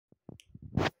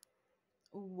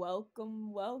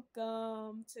Welcome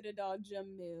to the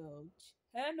Daw'jamil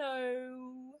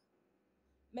channel.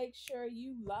 Make sure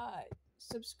you like,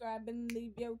 subscribe, and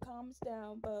leave your comments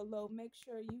down below. Make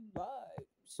sure you like,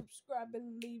 subscribe,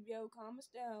 and leave your comments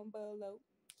down below.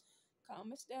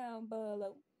 Comments down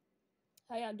below.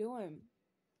 How y'all doing?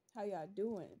 How y'all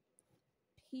doing?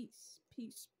 Peace,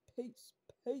 peace, peace,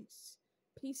 peace.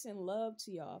 Peace and love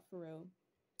to y'all, for real.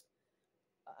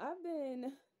 I've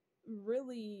been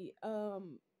really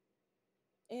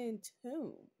in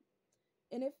tune.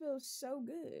 And it feels so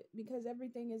good because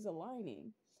everything is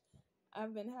aligning.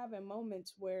 I've been having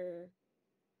moments where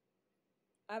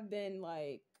I've been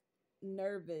like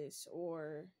nervous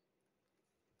or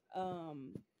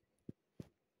um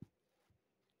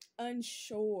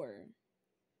unsure.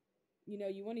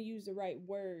 You want to use the right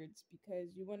words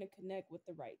because you want to connect with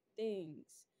the right things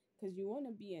because you want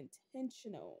to be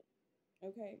intentional,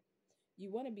 okay? You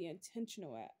want to be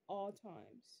intentional at all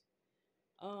times.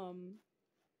 Um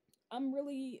I'm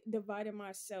really dividing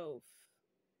myself.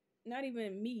 Not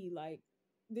even me, like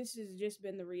this has just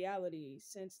been the reality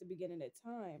since the beginning of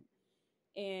time,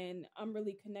 and I'm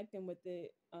really connecting with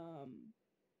it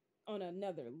on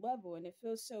another level, and it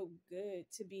feels so good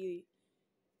to be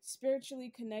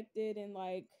spiritually connected and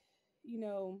like you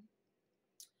know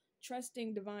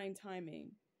trusting divine timing.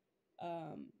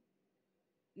 um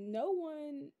no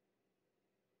one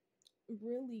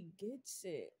really gets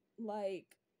it, like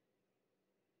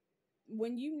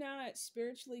when you're not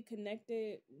spiritually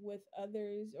connected with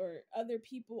others, or other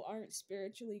people aren't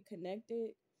spiritually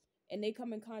connected and they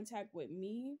come in contact with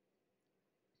me,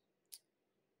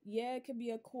 yeah, it could be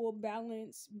a cool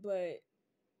balance, but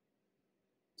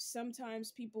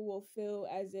sometimes people will feel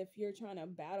as if you're trying to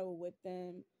battle with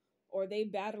them, or they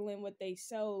battling with they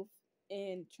self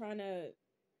and trying to,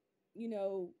 you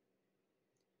know,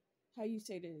 how you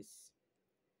say this?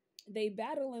 They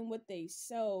battling with they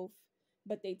self,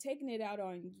 but they taking it out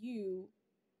on you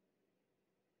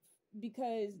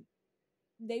because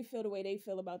they feel the way they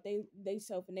feel about they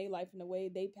self and they life and the way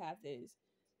they path is.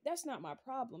 That's not my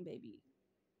problem, baby.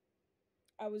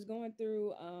 I was going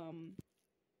through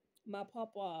my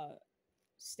papa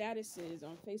statuses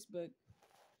on Facebook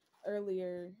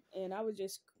earlier, and I was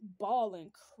just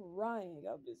bawling, crying.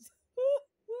 I was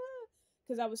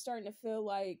because I was starting to feel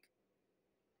like,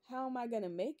 how am I gonna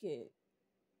make it?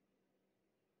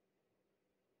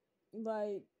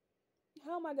 Like,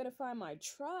 how am I gonna find my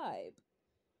tribe?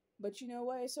 But you know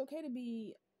what? It's okay to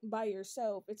be by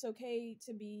yourself. It's okay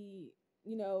to be,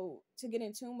 to get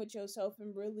in tune with yourself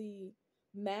and really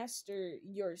master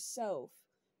yourself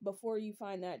before you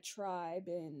find that tribe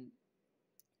and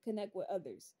connect with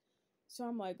others. So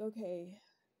I'm like, okay,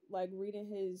 like reading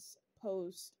his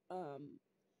post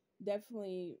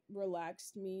definitely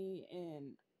relaxed me,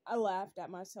 and I laughed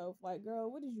at myself like,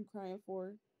 girl, what is you crying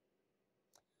for?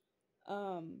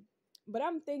 Um but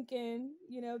I'm thinking,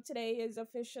 today is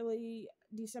officially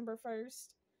December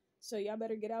 1st. So y'all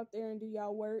better get out there and do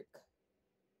y'all work.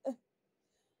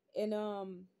 And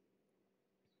I'm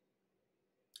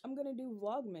going to do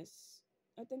Vlogmas.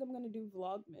 I think I'm going to do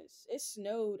Vlogmas. It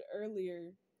snowed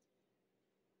earlier.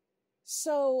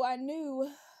 So I knew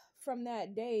from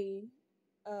that day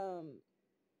um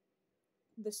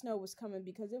the snow was coming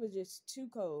because it was just too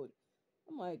cold.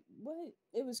 I'm like, what?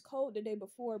 It was cold the day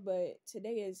before, but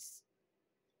today is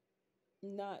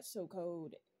not so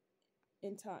cold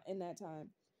in that time,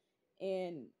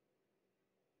 and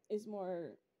it's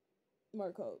more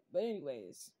cold. But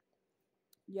anyways,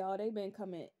 y'all, they been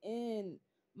coming in.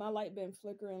 My light been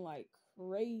flickering like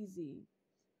crazy.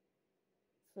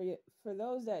 For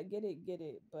those that get it, get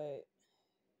it. But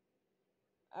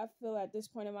I feel at this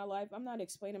point in my life, I'm not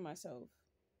explaining myself.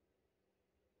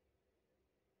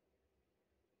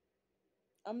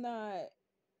 I'm not.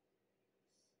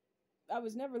 I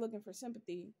was never looking for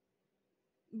sympathy,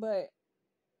 but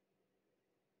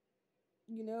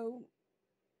you know,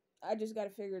 I just got to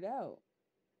figure it out.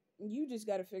 You just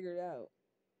got to figure it out.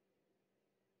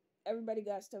 Everybody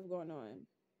got stuff going on.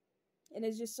 And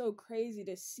it's just so crazy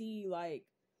to see, like,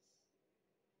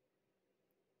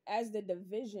 as the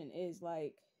division is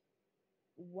like,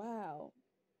 wow,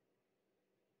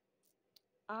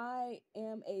 I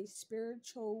am a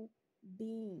spiritual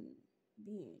being,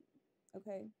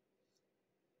 okay?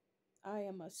 I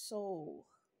am a soul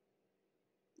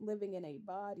living in a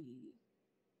body.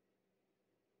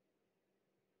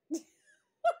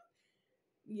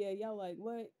 Yeah, y'all like,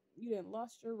 what? You didn't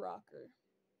lost your rocker.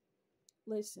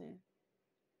 Listen,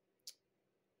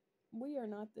 we are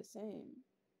not the same.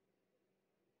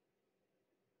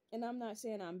 And I'm not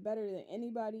saying I'm better than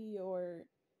anybody or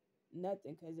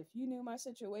nothing. Because if you knew my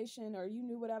situation or you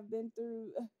knew what I've been through,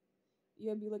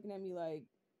 you'll be looking at me like,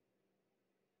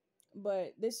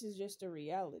 but this is just a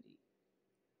reality.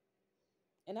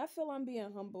 And I feel I'm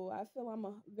being humble. I feel I'm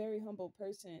a very humble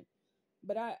person,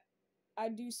 but I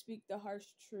do speak the harsh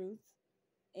truth.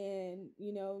 And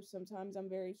sometimes I'm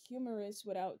very humorous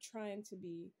without trying to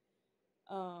be.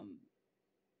 um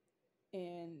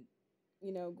and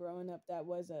growing up, that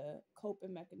was a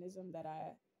coping mechanism that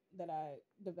I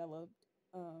developed,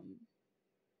 um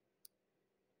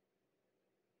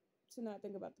to not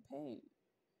think about the pain.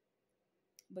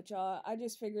 But y'all, I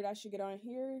just figured I should get on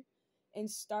here and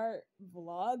start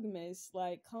vlogmas.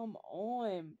 Like, come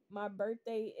on, my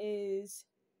birthday is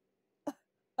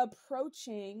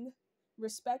approaching,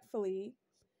 respectfully.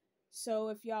 So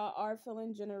if y'all are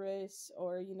feeling generous,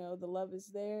 or the love is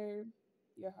there,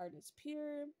 your heart is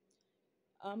pure,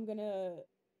 I'm gonna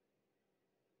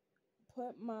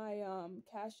put my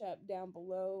Cash App down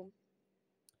below.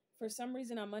 For some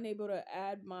reason, I'm unable to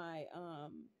add my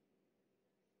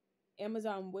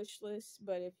Amazon wish list,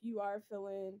 but if you are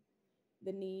feeling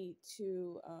the need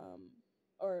to,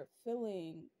 or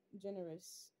feeling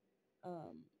generous,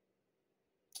 um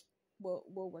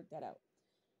we'll work that out.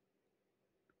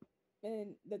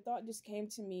 And the thought just came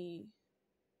to me,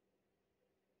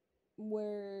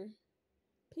 where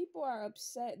people are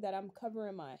upset that I'm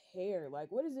covering my hair. Like,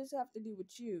 what does this have to do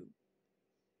with you?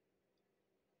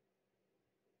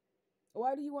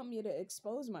 Why do you want me to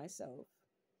expose myself?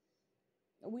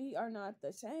 We are not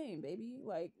the same, baby.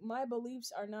 Like, my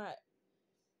beliefs are not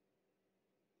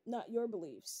your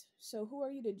beliefs. So who are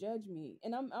you to judge me?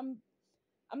 And I'm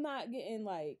not getting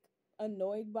like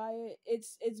annoyed by it.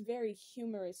 It's very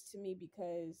humorous to me,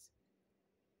 because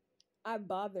I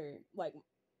bother like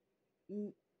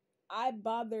m- I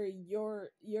bother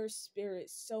your spirit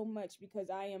so much because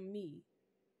I am me.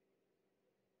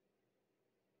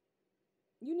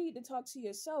 You need to talk to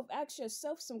yourself. Ask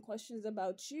yourself some questions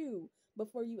about you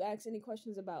before you ask any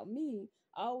questions about me.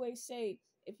 I always say,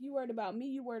 if you worried about me,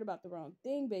 you worried about the wrong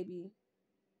thing, baby.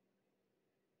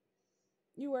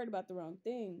 You worried about the wrong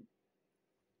thing.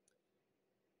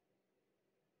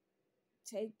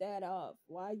 Take that off.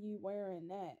 Why you wearing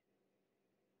that?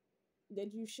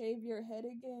 Did you shave your head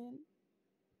again?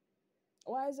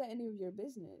 Why is that any of your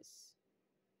business?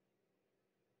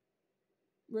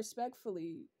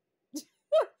 Respectfully,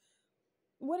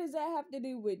 what does that have to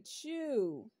do with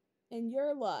you and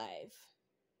your life?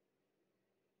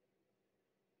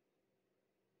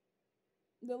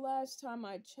 The last time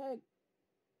I checked,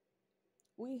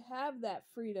 we have that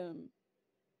freedom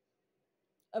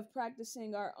of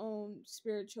practicing our own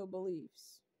spiritual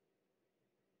beliefs.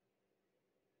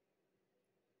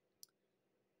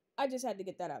 I just had to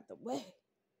get that out the way.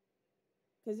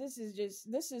 Because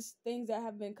this is things that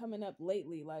have been coming up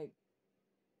lately. Like,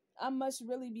 I must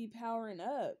really be powering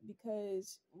up,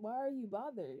 because why are you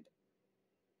bothered?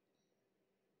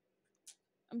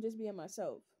 I'm just being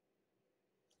myself.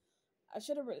 I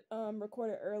should have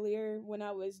recorded earlier when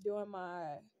I was doing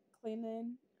my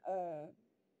cleaning.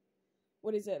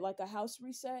 What is it, like a house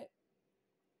reset?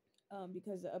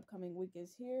 Because the upcoming week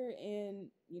is here, and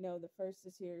the first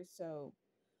is here, so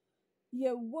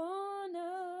you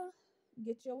wanna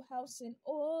get your house in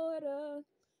order.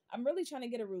 I'm really trying to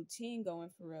get a routine going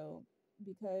for real,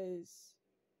 because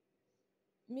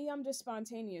me, I'm just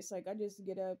spontaneous. Like, I just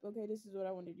get up, okay, this is what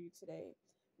I want to do today.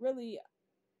 Really,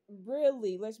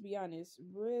 really, let's be honest,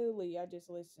 really, I just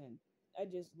listen. I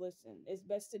just listen. It's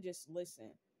best to just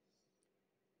listen.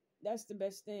 That's the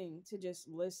best thing, to just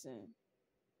listen.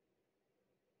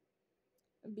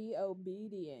 Be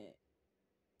obedient.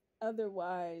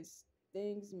 Otherwise,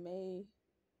 things may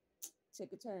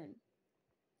take a turn.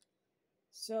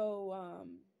 So,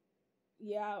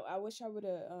 yeah, I wish I would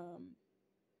have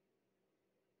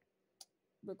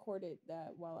recorded that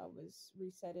while I was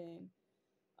resetting.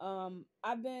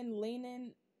 I've been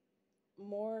leaning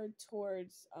more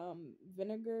towards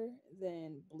vinegar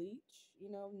than bleach,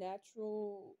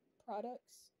 natural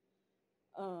products.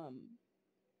 Um,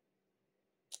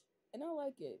 and I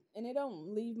like it. And it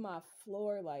don't leave my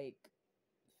floor like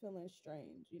feeling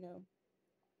strange.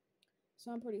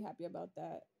 So I'm pretty happy about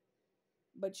that.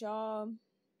 But y'all,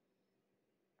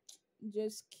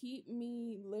 just keep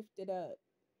me lifted up.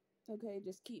 Okay,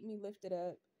 just keep me lifted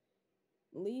up.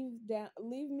 Leave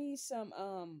me some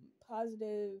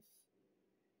positive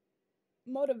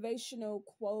motivational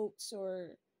quotes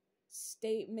or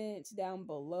statements down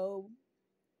below,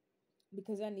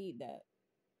 because I need that.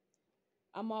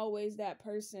 I'm always that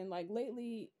person. Like,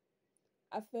 lately,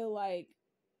 I feel like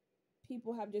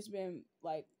people have just been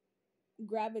like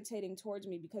gravitating towards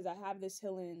me, because I have this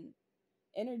healing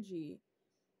energy,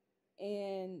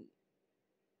 and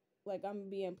like I'm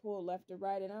being pulled left or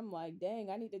right, and I'm like, dang,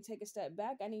 I need to take a step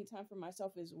back. I need time for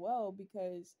myself as well,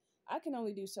 because I can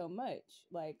only do so much.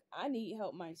 Like, I need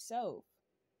help myself,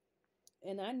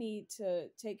 and I need to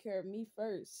take care of me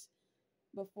first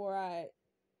before I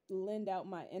lend out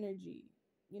my energy.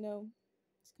 You know,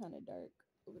 it's kind of dark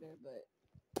over there,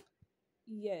 but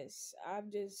yes, I've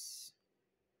just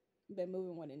been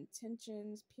moving with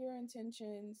intentions, pure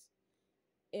intentions,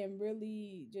 and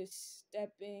really just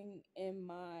stepping in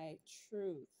my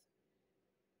truth.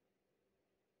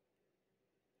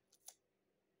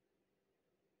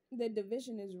 The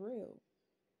division is real.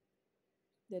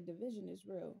 The division is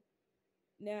real.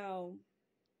 Now,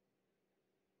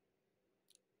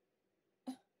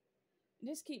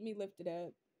 just keep me lifted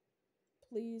up.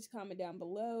 Please comment down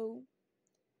below.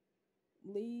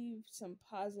 Leave some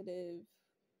positive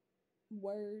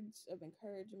words of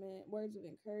encouragement. Words of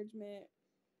encouragement.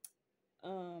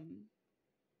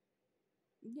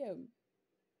 Yeah.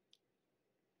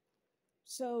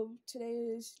 So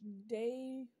today is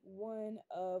day 1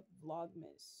 of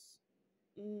Vlogmas.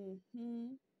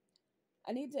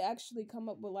 I need to actually come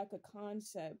up with like a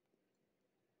concept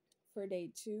for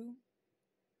day 2.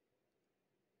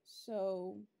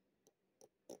 So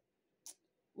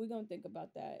we're gonna think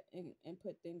about that and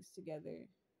put things together,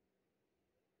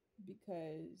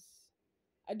 because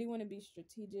I do want to be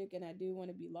strategic and I do want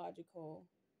to be logical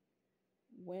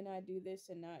when I do this,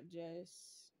 and not just,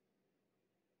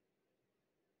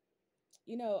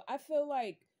 I feel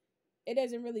like it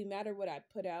doesn't really matter what I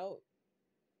put out.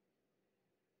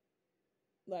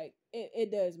 Like,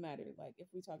 it does matter, like, if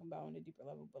we talking about on a deeper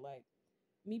level, but like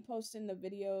me posting the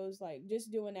videos, like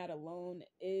just doing that alone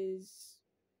is,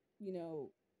 you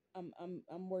know,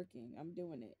 I'm working, I'm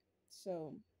doing it.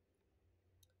 So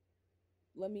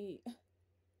let me,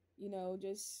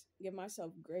 just give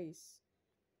myself grace.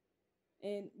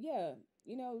 And yeah,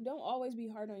 don't always be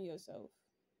hard on yourself.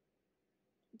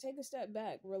 Take a step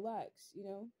back, relax,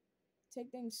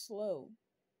 take things slow.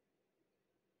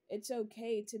 It's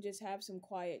okay to just have some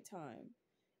quiet time.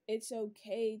 It's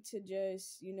okay to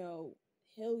just,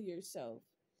 heal yourself.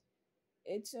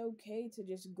 It's okay to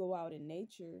just go out in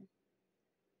nature.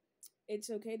 It's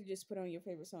okay to just put on your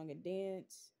favorite song and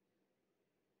dance.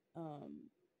 Um,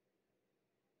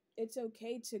 it's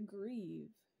okay to grieve,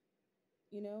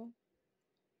 you know?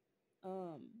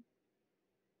 Um,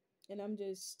 and I'm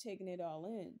just taking it all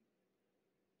in.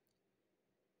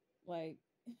 Like,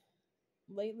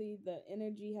 lately the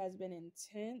energy has been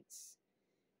intense,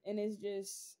 and it's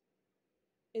just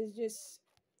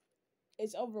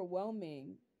it's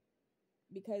overwhelming,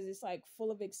 because it's like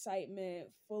full of excitement,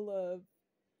 full of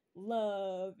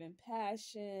love and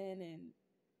passion, and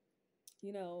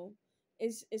you know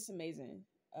it's amazing.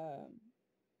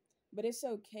 But it's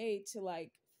okay to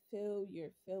like feel your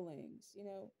feelings.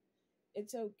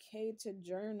 It's okay to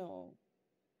journal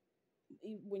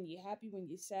when you're happy, when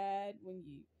you're sad, when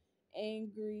you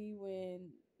angry, when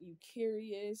you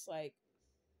curious. Like,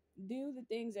 do the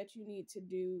things that you need to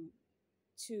do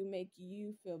to make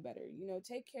you feel better.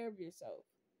 Take care of yourself.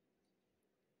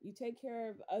 You take care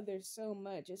of others so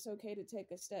much. It's okay to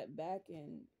take a step back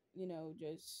and,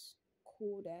 just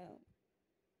cool down.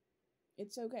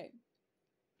 It's okay.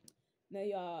 Now,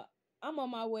 y'all, I'm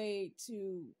on my way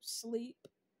to sleep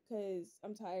because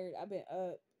I'm tired. I've been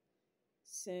up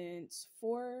since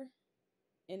 4,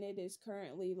 and it is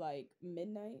currently like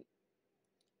midnight.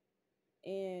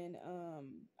 And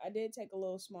I did take a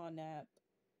little small nap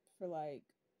for like,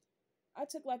 I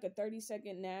took like a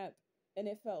 30-second nap, and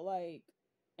it felt like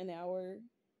an hour.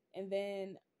 And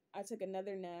then I took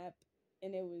another nap,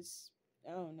 and it was,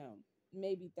 I don't know,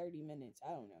 maybe 30 minutes.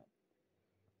 I don't know.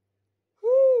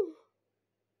 Whew.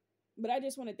 But I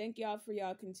just want to thank y'all for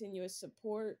y'all continuous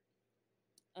support.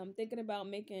 I'm thinking about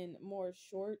making more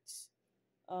shorts.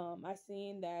 I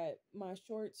seen that my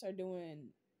shorts are doing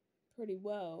pretty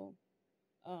well.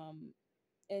 Um,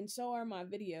 and so are my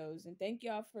videos. And thank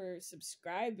y'all for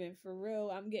subscribing. For real,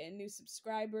 I'm getting new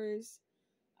subscribers.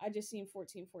 I just seen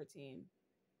 1414.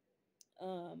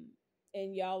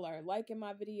 And y'all are liking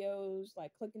my videos,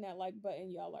 like clicking that like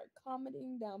button. Y'all are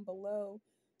commenting down below,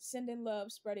 sending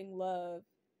love, spreading love.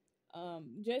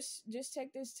 Just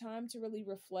take this time to really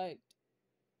reflect.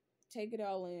 Take it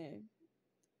all in.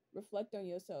 Reflect on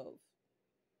yourself.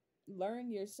 Learn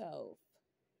yourself.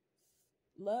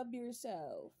 Love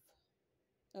yourself.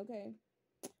 Okay?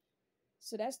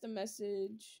 So that's the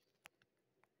message.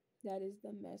 That is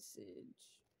the message.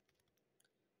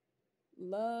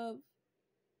 Love,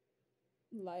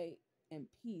 light, and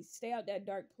peace. Stay out that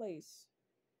dark place.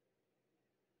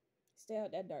 Stay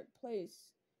out that dark place.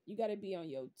 You got to be on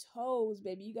your toes,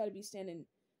 baby. You got to be standing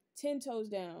 10 toes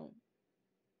down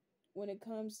when it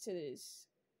comes to this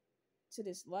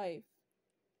life.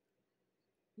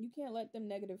 You can't let them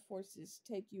negative forces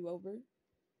take you over.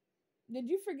 Did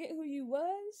you forget who you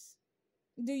was?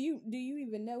 Do you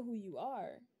even know who you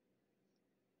are?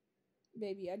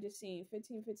 Baby, I just seen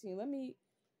 15:15. Let me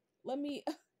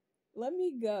let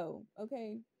me go,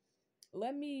 okay?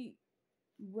 Let me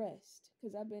rest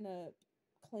cuz I've been up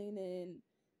cleaning,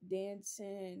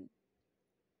 dancing,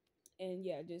 and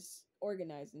yeah, just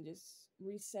organizing, just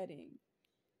resetting.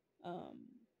 Um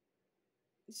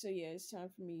so yeah, it's time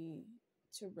for me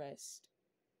to rest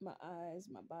my eyes,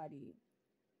 my body.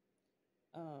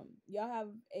 Y'all have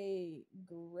a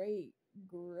great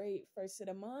first of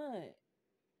the month.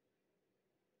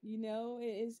 You know, it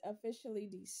is officially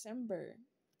December.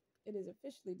 It is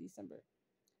officially December.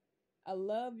 I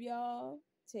love y'all.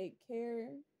 Take care.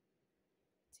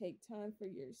 Take time for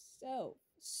yourself.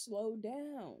 Slow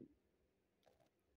down.